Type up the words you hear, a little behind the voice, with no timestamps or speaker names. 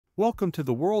Welcome to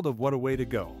the world of What a Way to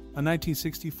Go, a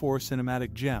 1964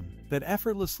 cinematic gem that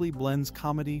effortlessly blends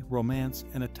comedy, romance,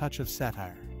 and a touch of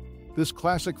satire. This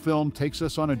classic film takes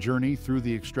us on a journey through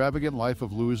the extravagant life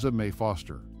of Louisa May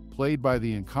Foster, played by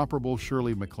the incomparable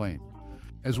Shirley MacLaine.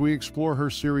 As we explore her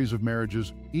series of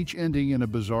marriages, each ending in a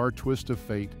bizarre twist of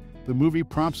fate, the movie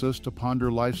prompts us to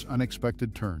ponder life's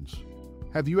unexpected turns.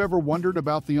 Have you ever wondered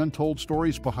about the untold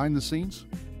stories behind the scenes?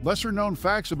 Lesser-known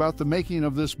facts about the making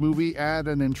of this movie add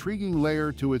an intriguing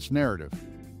layer to its narrative.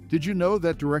 Did you know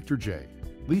that director J.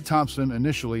 Lee Thompson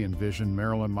initially envisioned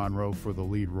Marilyn Monroe for the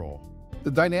lead role?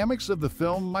 The dynamics of the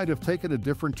film might have taken a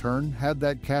different turn had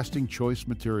that casting choice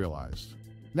materialized.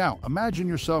 Now, imagine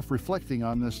yourself reflecting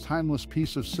on this timeless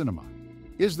piece of cinema.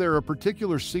 Is there a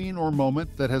particular scene or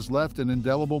moment that has left an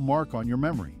indelible mark on your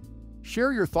memory?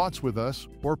 Share your thoughts with us,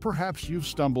 or perhaps you've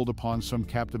stumbled upon some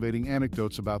captivating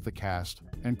anecdotes about the cast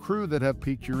and crew that have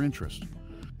piqued your interest.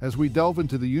 As we delve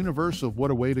into the universe of What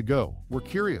a Way to Go, we're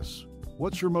curious.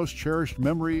 What's your most cherished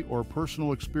memory or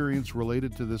personal experience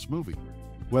related to this movie?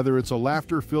 Whether it's a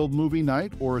laughter-filled movie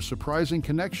night or a surprising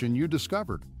connection you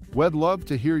discovered, we'd love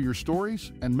to hear your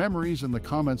stories and memories in the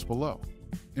comments below.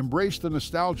 Embrace the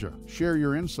nostalgia, share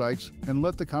your insights, and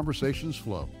let the conversations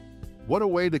flow. What a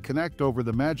way to connect over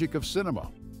the magic of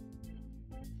cinema.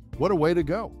 What a Way to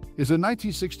Go is a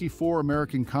 1964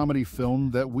 American comedy film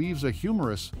that weaves a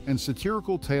humorous and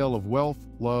satirical tale of wealth,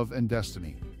 love, and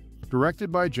destiny.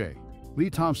 Directed by J. Lee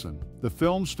Thompson, the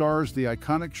film stars the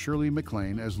iconic Shirley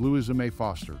MacLaine as Louisa May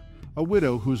Foster, a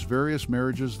widow whose various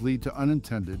marriages lead to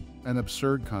unintended and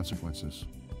absurd consequences.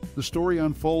 The story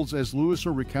unfolds as Louisa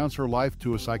recounts her life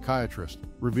to a psychiatrist,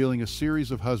 revealing a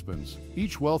series of husbands,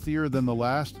 each wealthier than the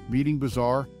last, meeting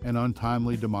bizarre and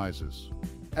untimely demises.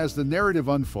 As the narrative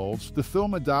unfolds, the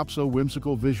film adopts a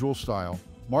whimsical visual style,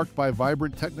 marked by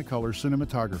vibrant Technicolor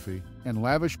cinematography and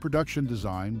lavish production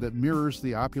design that mirrors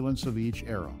the opulence of each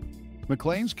era.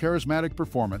 MacLaine's charismatic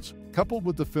performance, coupled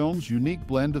with the film's unique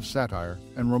blend of satire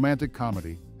and romantic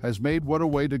comedy, has made What a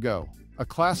Way to Go a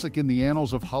classic in the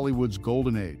annals of Hollywood's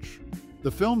golden age.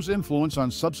 The film's influence on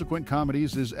subsequent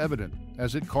comedies is evident,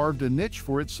 as it carved a niche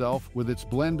for itself with its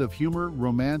blend of humor,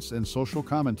 romance, and social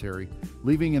commentary,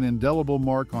 leaving an indelible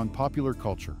mark on popular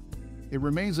culture. It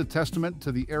remains a testament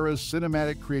to the era's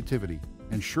cinematic creativity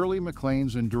and Shirley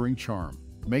MacLaine's enduring charm,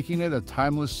 making it a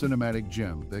timeless cinematic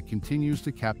gem that continues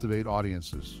to captivate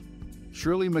audiences.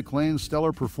 Shirley MacLaine's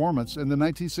stellar performance in the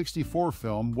 1964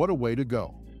 film What a Way to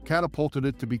Go catapulted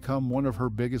it to become one of her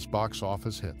biggest box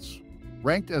office hits.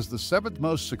 Ranked as the seventh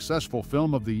most successful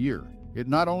film of the year, it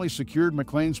not only secured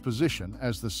MacLaine's position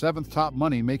as the seventh top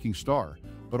money-making star,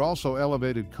 but also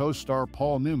elevated co-star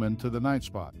Paul Newman to the ninth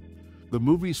spot. The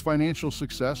movie's financial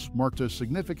success marked a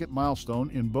significant milestone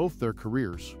in both their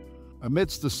careers.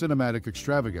 Amidst the cinematic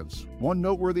extravagance, one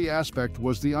noteworthy aspect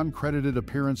was the uncredited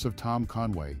appearance of Tom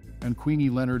Conway and Queenie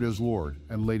Leonard as Lord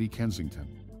and Lady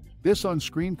Kensington. This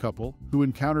on-screen couple, who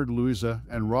encountered Louisa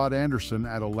and Rod Anderson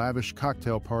at a lavish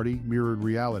cocktail party, mirrored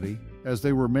reality, as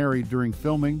they were married during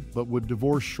filming but would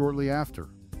divorce shortly after.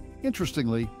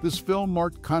 Interestingly, this film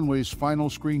marked Conway's final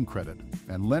screen credit,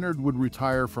 and Leonard would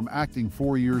retire from acting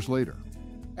 4 years later.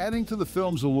 Adding to the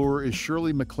film's allure is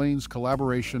Shirley MacLaine's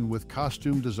collaboration with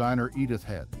costume designer Edith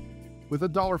Head. With a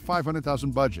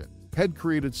 $500,000 budget, Head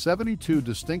created 72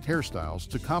 distinct hairstyles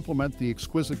to complement the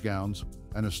exquisite gowns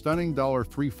and a stunning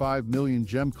 $3.5 million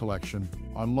gem collection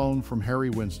on loan from Harry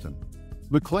Winston.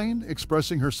 MacLaine,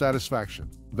 expressing her satisfaction,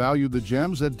 valued the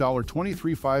gems at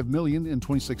 $23.5 million in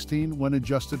 2016 when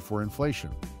adjusted for inflation.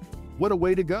 What a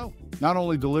Way to Go not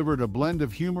only delivered a blend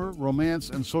of humor, romance,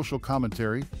 and social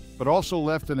commentary, but also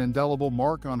left an indelible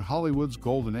mark on Hollywood's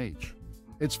golden age.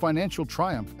 Its financial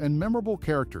triumph and memorable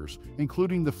characters,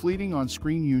 including the fleeting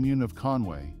on-screen union of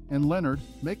Conway and Leonard,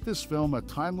 make this film a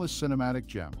timeless cinematic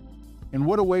gem. In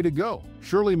What a Way to Go,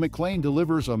 Shirley MacLaine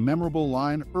delivers a memorable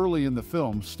line early in the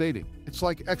film stating, "It's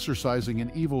like exorcising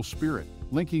an evil spirit,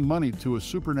 linking money to a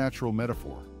supernatural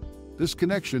metaphor." This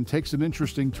connection takes an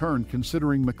interesting turn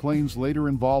considering MacLaine's later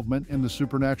involvement in the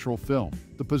supernatural film,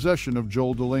 The Possession of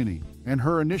Joel Delaney, and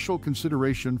her initial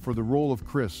consideration for the role of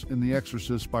Chris in The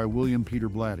Exorcist by William Peter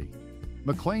Blatty.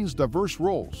 MacLaine's diverse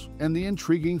roles and the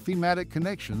intriguing thematic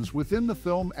connections within the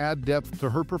film add depth to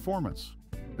her performance.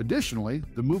 Additionally,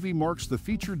 the movie marks the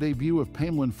feature debut of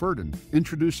Pamela Ferdin,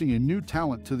 introducing a new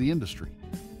talent to the industry.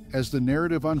 As the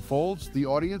narrative unfolds, the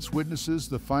audience witnesses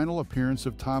the final appearance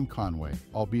of Tom Conway,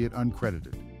 albeit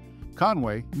uncredited.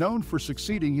 Conway, known for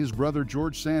succeeding his brother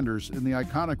George Sanders in the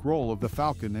iconic role of the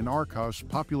Falcon in Arkhouse'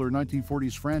 popular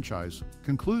 1940s franchise,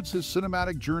 concludes his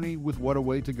cinematic journey with What a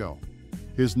Way to Go.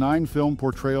 His 9-film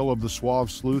portrayal of the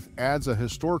suave sleuth adds a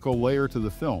historical layer to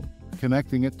the film,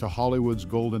 connecting it to Hollywood's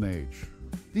golden age.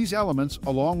 These elements,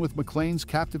 along with MacLaine's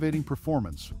captivating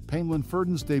performance, Pamela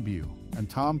Ferdin's debut, and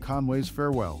Tom Conway's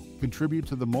farewell, contribute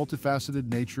to the multifaceted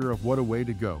nature of What a Way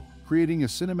to Go, creating a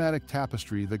cinematic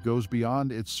tapestry that goes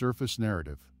beyond its surface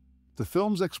narrative. The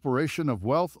film's exploration of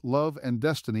wealth, love, and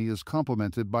destiny is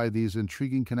complemented by these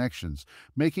intriguing connections,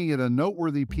 making it a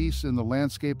noteworthy piece in the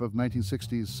landscape of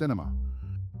 1960s cinema.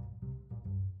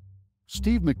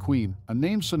 Steve McQueen, a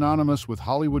name synonymous with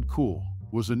Hollywood cool,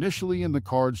 was initially in the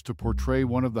cards to portray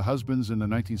one of the husbands in the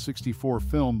 1964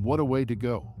 film What a Way to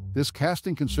Go. This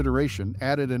casting consideration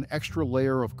added an extra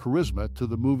layer of charisma to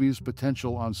the movie's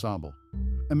potential ensemble.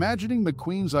 Imagining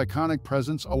McQueen's iconic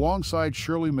presence alongside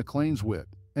Shirley MacLaine's wit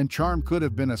and charm could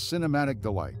have been a cinematic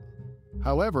delight.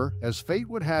 However, as fate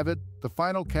would have it, the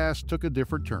final cast took a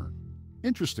different turn.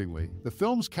 Interestingly, the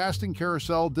film's casting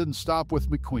carousel didn't stop with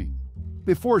McQueen.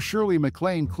 Before Shirley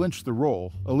MacLaine clinched the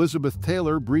role, Elizabeth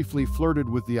Taylor briefly flirted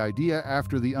with the idea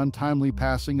after the untimely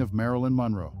passing of Marilyn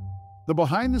Monroe. The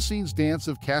behind-the-scenes dance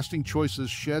of casting choices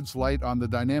sheds light on the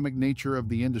dynamic nature of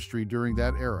the industry during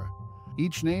that era.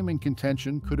 Each name in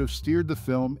contention could have steered the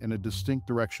film in a distinct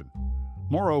direction.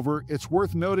 Moreover, it's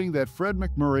worth noting that Fred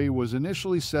MacMurray was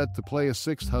initially set to play a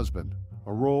sixth husband,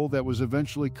 a role that was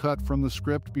eventually cut from the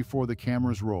script before the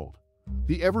cameras rolled.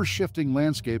 The ever-shifting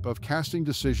landscape of casting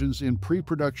decisions in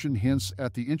pre-production hints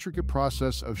at the intricate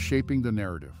process of shaping the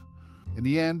narrative. In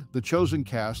the end, the chosen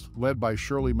cast, led by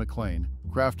Shirley MacLaine,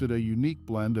 crafted a unique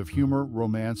blend of humor,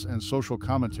 romance, and social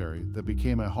commentary that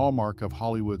became a hallmark of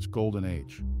Hollywood's golden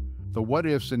age. The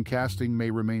what-ifs in casting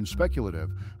may remain speculative,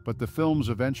 but the film's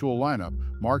eventual lineup,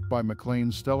 marked by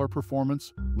MacLaine's stellar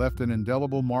performance, left an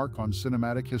indelible mark on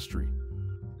cinematic history.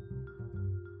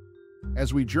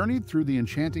 As we journeyed through the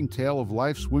enchanting tale of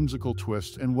life's whimsical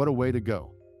twists and What a Way to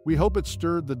Go, we hope it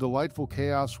stirred the delightful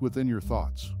chaos within your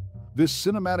thoughts. This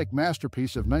cinematic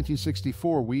masterpiece of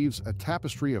 1964 weaves a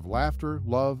tapestry of laughter,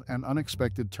 love, and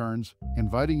unexpected turns,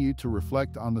 inviting you to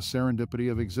reflect on the serendipity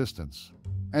of existence.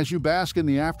 As you bask in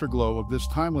the afterglow of this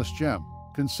timeless gem,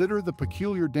 consider the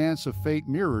peculiar dance of fate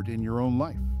mirrored in your own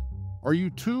life. Are you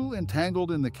too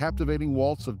entangled in the captivating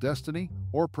waltz of destiny,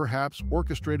 or perhaps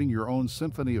orchestrating your own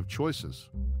symphony of choices?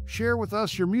 Share with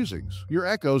us your musings, your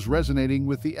echoes resonating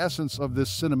with the essence of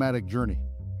this cinematic journey.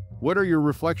 What are your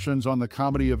reflections on the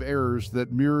comedy of errors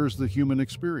that mirrors the human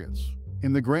experience?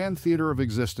 In the grand theater of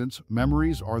existence,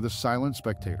 memories are the silent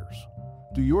spectators.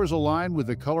 Do yours align with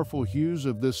the colorful hues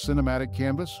of this cinematic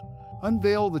canvas?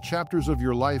 Unveil the chapters of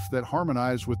your life that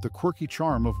harmonize with the quirky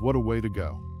charm of What a Way to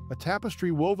Go. A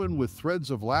tapestry woven with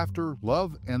threads of laughter,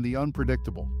 love, and the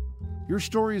unpredictable. Your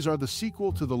stories are the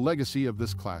sequel to the legacy of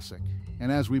this classic.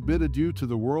 And as we bid adieu to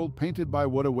the world painted by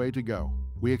What a Way to Go,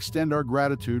 we extend our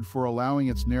gratitude for allowing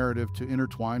its narrative to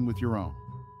intertwine with your own.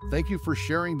 Thank you for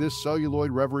sharing this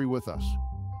celluloid reverie with us.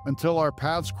 Until our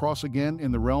paths cross again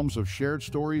in the realms of shared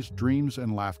stories, dreams,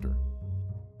 and laughter.